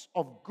thoughts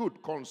of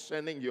good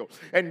concerning you.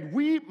 And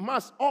we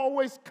must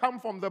always come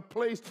from the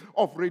place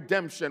of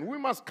redemption. We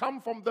must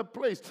come from the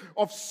place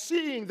of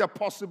seeing the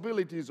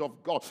possibilities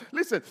of God.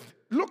 Listen,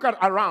 look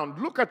around,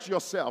 look at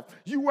yourself.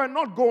 You were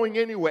not going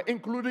anywhere,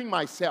 including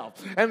myself.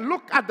 And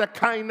look at the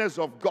kindness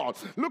of God.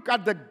 Look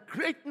at the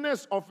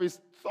greatness of His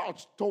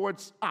thoughts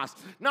towards us.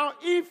 Now,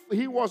 if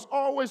He was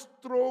always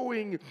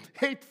throwing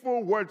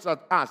hateful words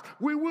at us,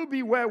 we will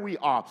be where we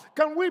are.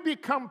 Can we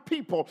become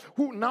people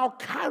who now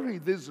carry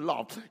this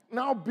love,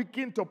 now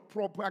begin to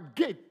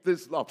propagate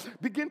this love,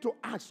 begin to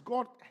ask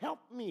God, help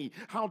me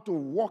how to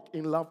walk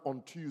in love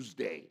on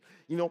Tuesday?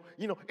 You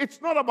know,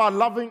 it's not about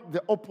loving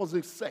the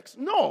opposite sex.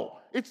 No,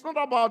 it's not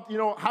about,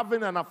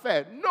 having an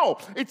affair. No,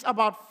 it's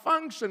about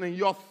functioning,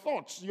 your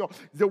thoughts,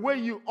 the way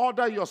you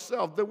order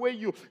yourself, the way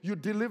you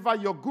deliver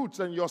your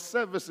goods and your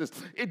services,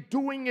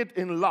 doing it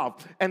in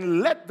love. And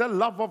let the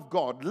love of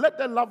God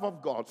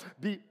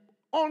be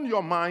on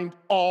your mind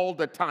all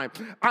the time.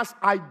 As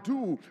I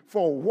do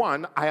for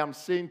one, I am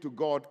saying to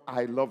God,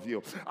 I love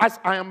you. As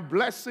I am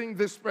blessing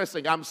this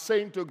person, I'm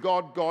saying to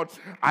God,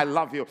 I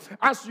love you.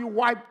 As you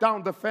wipe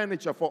down the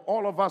furniture for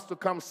all of us to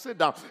come sit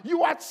down,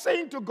 you are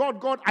saying to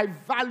God, I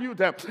value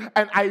them,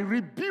 and I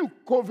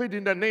rebuke COVID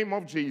in the name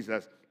of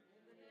Jesus.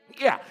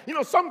 Yeah,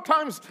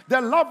 sometimes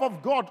the love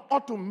of God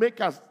ought to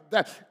make us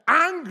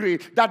angry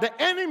that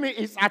the enemy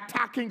is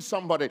attacking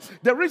somebody.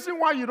 The reason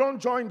why you don't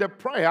join the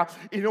prayer,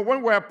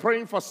 when we're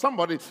praying for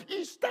somebody,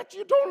 is that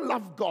you don't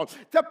love God.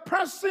 The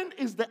person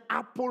is the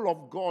apple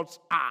of God's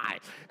eye.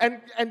 And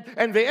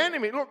the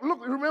enemy, look,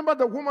 remember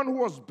the woman who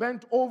was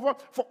bent over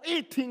for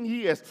 18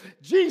 years.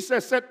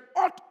 Jesus said,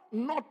 ought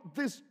not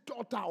this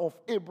daughter of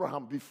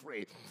Abraham be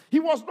free?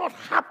 He was not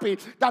happy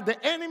that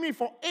the enemy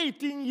for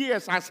 18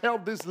 years has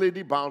held this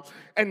lady bound,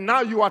 and now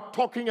you are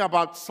talking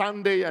about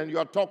Sunday, and you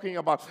are talking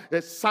about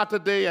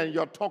Saturday, and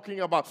you're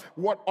talking about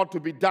what ought to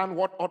be done,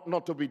 what ought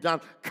not to be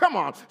done. Come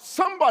on,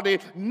 somebody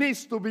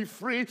needs to be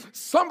free.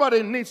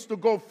 Somebody needs to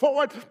go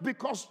forward,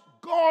 because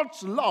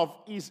God's love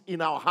is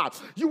in our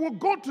hearts. You will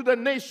go to the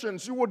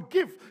nations. You would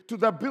give to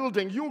the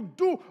building. You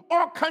do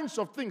all kinds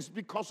of things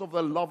because of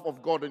the love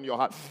of God in your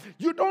heart.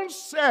 You don't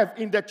serve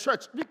in the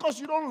church because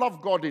you don't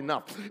love God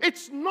enough.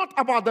 It's not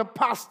about the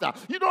pastor.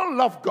 You don't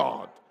love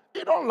God.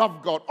 You don't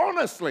love God.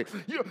 Honestly,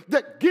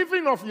 the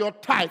giving of your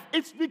tithe,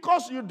 it's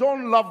because you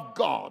don't love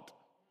God.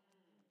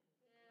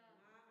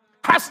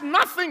 has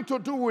nothing to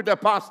do with the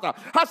pastor,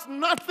 has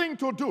nothing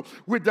to do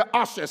with the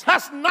ushers,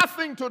 has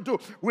nothing to do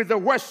with the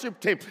worship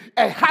team.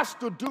 It has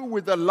to do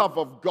with the love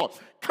of God.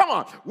 Come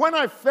on, when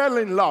I fell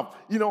in love,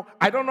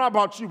 I don't know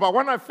about you, but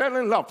when I fell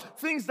in love,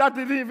 things that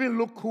didn't even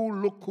look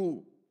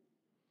cool.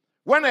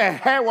 When her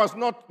hair was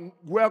not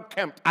well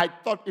kept, I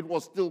thought it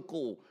was still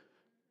cool.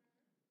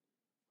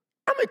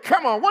 I mean,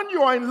 come on, when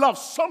you are in love,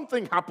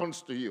 something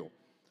happens to you.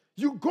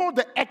 You go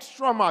the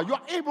extra mile.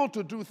 You're able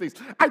to do things.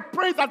 I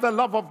pray that the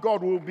love of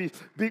God will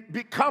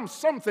become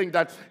something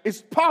that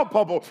is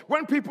palpable.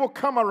 When people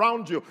come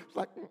around you, it's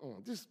like,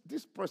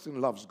 this person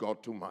loves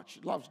God too much,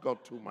 loves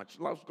God too much,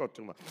 loves God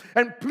too much.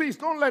 And please,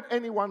 don't let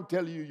anyone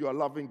tell you you're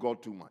loving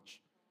God too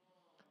much.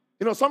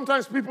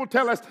 Sometimes people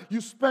tell us,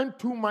 you spend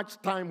too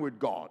much time with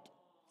God.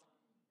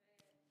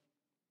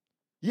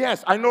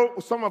 Yes, I know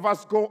some of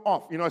us go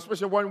off,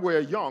 especially when we're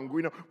young.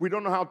 We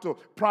don't know how to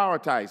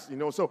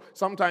prioritize, So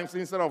sometimes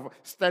instead of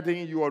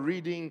studying, you are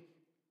reading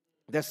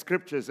the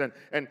scriptures.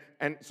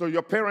 And so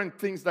your parent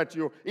thinks that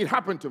it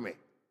happened to me.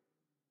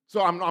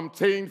 So I'm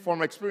saying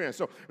from experience.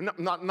 So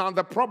now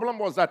the problem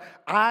was that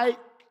I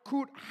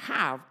could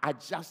have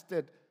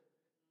adjusted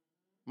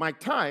my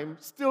time,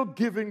 still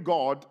giving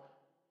God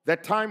the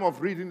time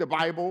of reading the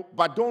Bible,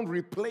 but don't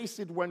replace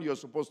it when you're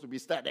supposed to be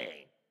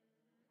studying.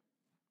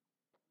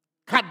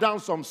 Cut down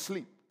some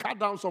sleep, cut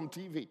down some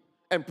TV,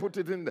 and put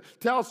it in there.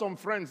 Tell some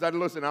friends that,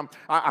 listen,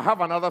 I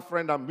have another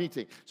friend I'm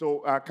meeting, so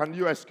can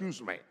you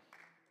excuse me?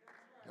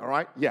 All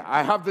right? Yeah,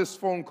 I have this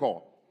phone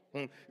call.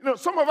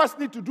 Some of us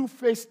need to do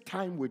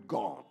FaceTime with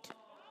God.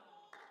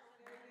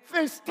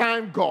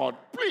 FaceTime God,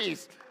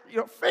 please.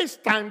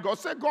 FaceTime God.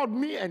 Say, God,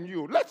 me and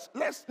you. Let's.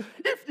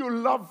 If you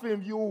love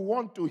Him, you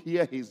want to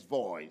hear His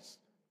voice.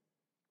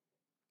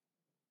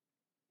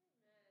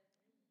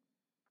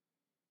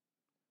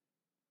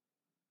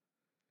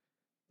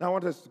 Now, I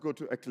want us to go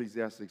to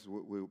Ecclesiastes.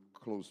 We'll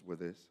close with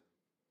this.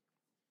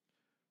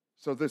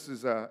 So this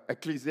is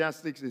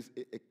Ecclesiastes is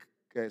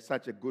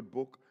such a good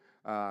book.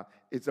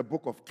 It's a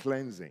book of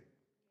cleansing.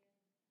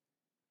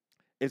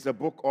 It's a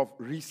book of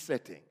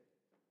resetting.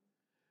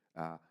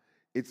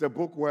 It's a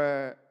book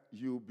where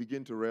you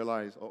begin to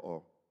realize,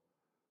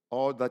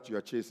 all that you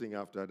are chasing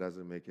after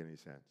doesn't make any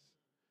sense.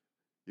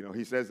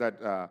 He says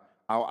that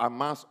I'll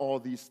amass all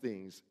these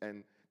things,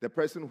 and the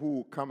person who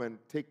will come and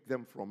take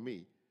them from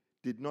me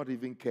did not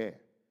even care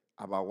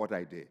about what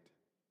I did.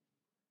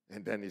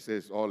 And then he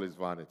says, all is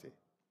vanity.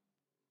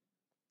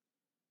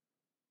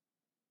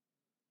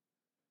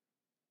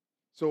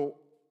 So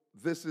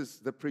this is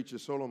the preacher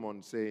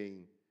Solomon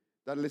saying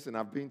that, listen,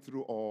 I've been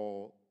through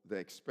all the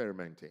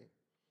experimenting.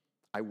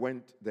 I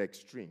went the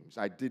extremes.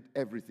 I did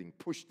everything,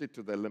 pushed it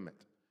to the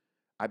limit.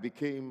 I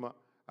became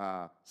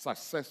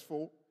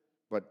successful,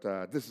 but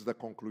this is the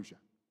conclusion.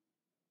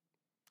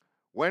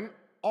 When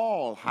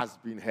all has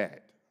been heard,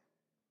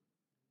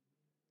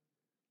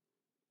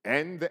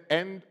 and the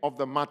end of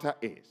the matter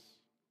is,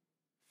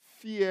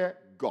 fear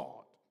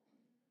God.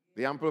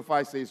 The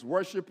Amplified says,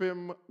 worship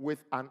Him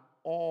with an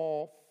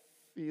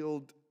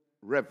awe-filled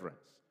reverence,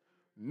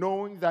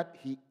 knowing that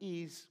He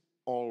is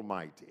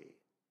almighty,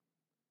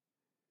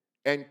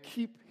 and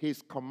keep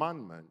His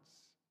commandments,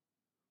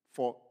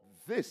 for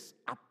this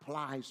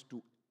applies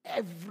to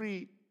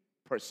every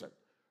person,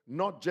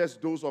 not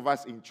just those of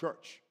us in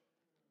church.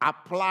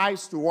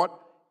 Applies to what?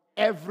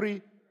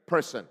 Every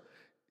person.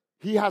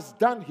 He has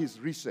done his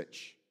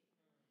research.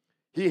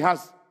 He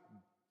has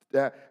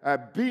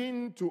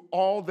been to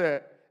all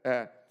the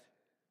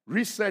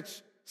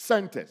research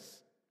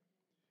centers.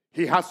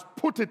 He has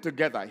put it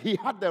together. He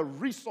had the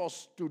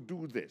resource to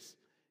do this.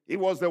 He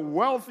was the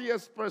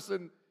wealthiest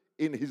person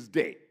in his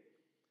day.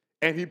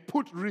 And he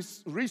put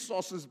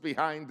resources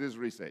behind this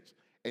research.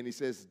 And he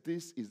says,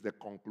 this is the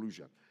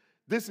conclusion.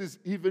 This is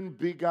even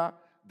bigger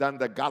than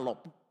the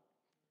Gallup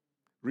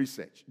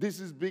research.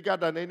 This is bigger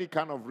than any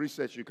kind of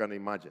research you can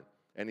imagine.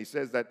 And he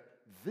says that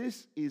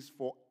this is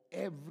for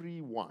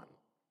everyone.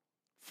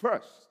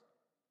 First,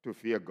 to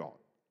fear God.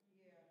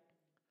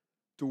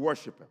 To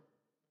worship Him.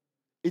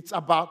 It's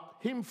about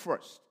Him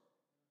first.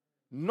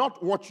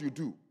 Not what you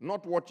do,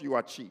 not what you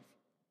achieve,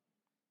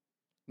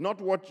 not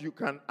what you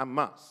can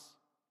amass,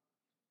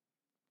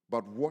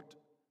 but what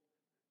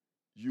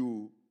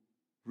you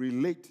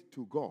relate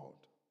to God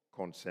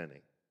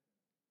concerning.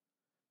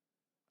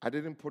 I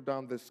didn't put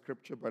down this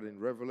scripture, but in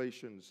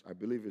Revelations, I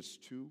believe it's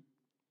 2.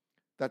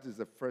 That is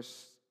the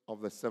first of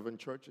the 7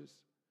 churches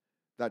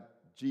that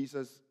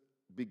Jesus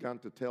began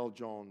to tell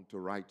John to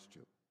write to.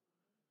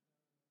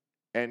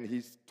 And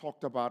he's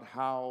talked about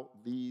how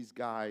these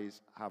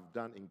guys have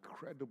done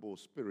incredible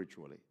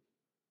spiritually.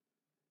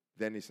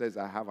 Then he says,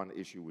 I have an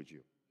issue with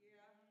you.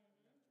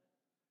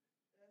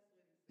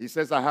 He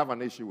says, I have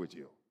an issue with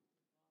you.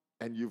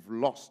 And you've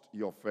lost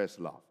your first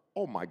love.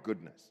 Oh my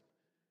goodness.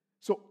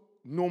 So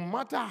no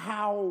matter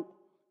how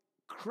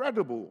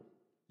credible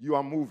you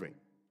are moving,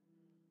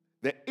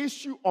 the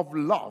issue of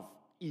love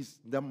is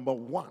number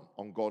 1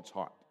 on God's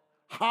heart.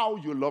 How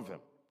you love Him.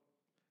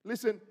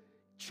 Listen,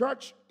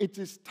 church, it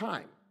is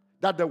time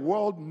that the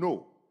world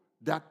know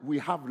that we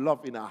have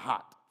love in our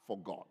heart for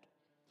God.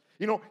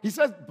 You know, he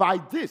says, by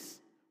this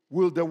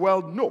will the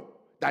world know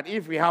that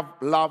if we have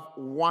love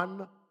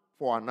one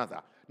for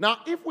another. Now,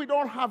 if we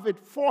don't have it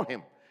for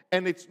him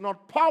and it's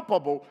not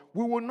palpable,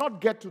 we will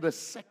not get to the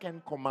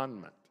second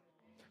commandment.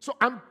 So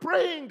I'm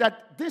praying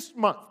that this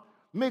month,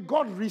 may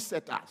God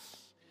reset us.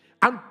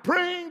 I'm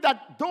praying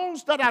that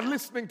those that are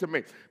listening to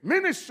me,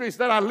 ministries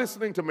that are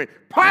listening to me,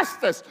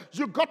 pastors,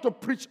 you got to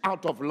preach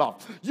out of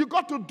love. You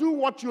got to do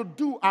what you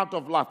do out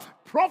of love.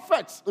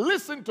 Prophets,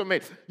 listen to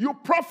me. You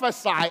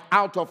prophesy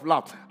out of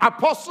love.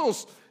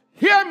 Apostles,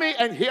 hear me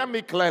and hear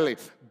me clearly.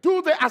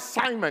 Do the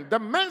assignment. The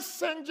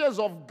messengers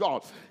of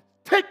God,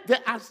 take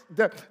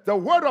the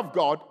word of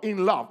God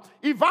in love.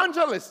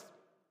 Evangelists,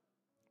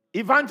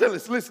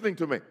 listening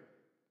to me.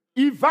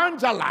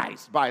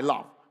 Evangelize by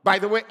love. By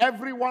the way,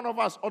 every one of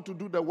us ought to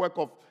do the work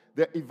of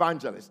the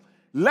evangelist.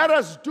 Let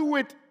us do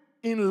it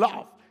in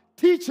love.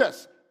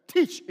 Teachers,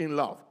 teach in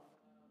love.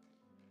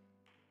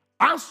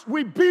 As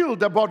we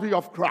build the body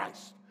of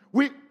Christ,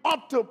 we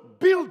ought to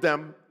build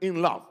them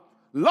in love.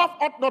 Love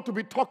ought not to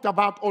be talked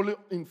about only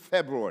in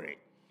February.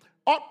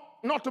 Ought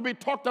not to be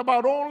talked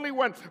about only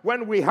when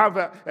we have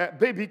a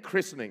baby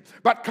christening.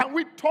 But can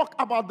we talk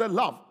about the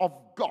love of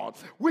God,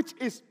 which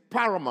is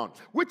paramount?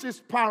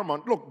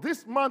 Look,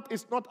 this month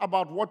is not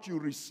about what you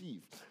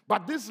receive,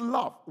 but this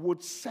love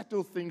would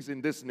settle things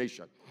in this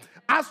nation.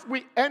 As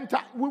we enter,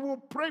 we will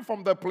pray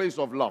from the place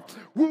of love.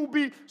 We will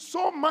be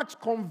so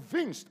much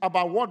convinced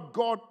about what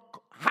God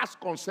has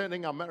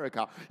concerning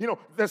America. You know,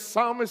 the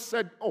psalmist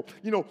said,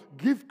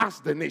 give us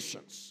the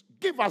nations.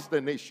 Give us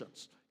the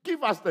nations.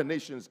 Give us the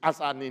nations as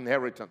an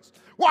inheritance.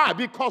 Why?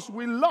 Because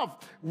we love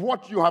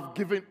what you have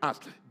given us.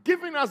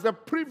 Giving us the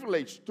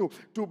privilege to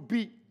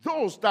be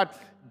those that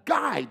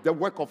guide the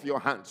work of your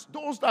hands.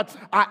 Those that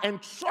are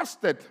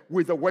entrusted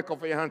with the work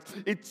of your hands.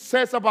 It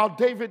says about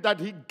David that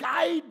he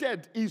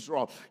guided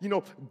Israel,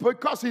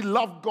 because he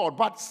loved God.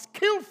 But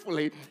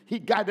skillfully, he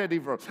guided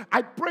Israel.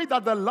 I pray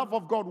that the love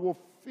of God will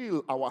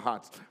fill our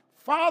hearts.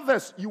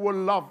 Fathers, you will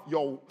love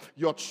your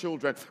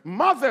children.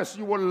 Mothers,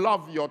 you will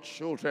love your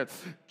children.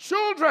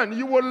 Children,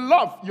 you will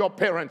love your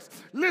parents.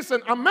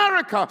 Listen,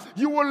 America,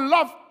 you will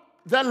love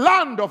the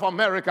land of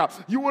America.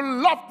 You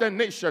will love the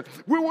nation.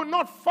 We will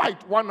not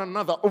fight one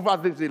another over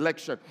this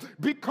election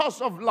because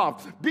of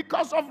love.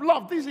 Because of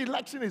love, this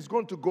election is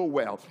going to go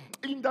well.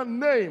 In the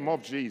name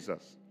of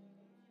Jesus.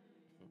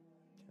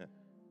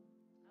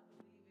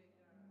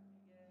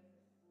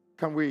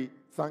 Can we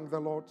thank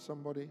the Lord,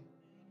 somebody?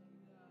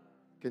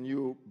 Can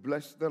you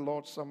bless the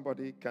Lord,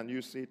 somebody? Can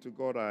you say to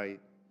God, I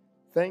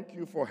thank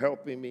you for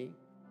helping me?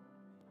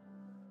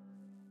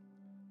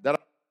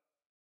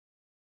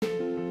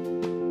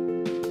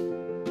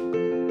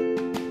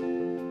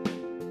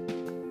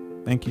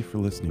 Thank you for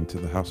listening to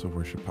the House of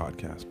Worship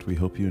podcast. We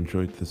hope you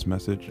enjoyed this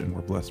message and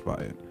were blessed by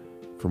it.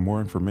 For more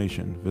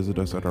information, visit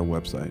us at our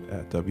website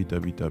at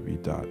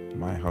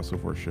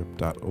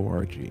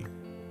www.myhouseofworship.org.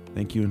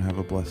 Thank you and have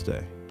a blessed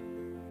day.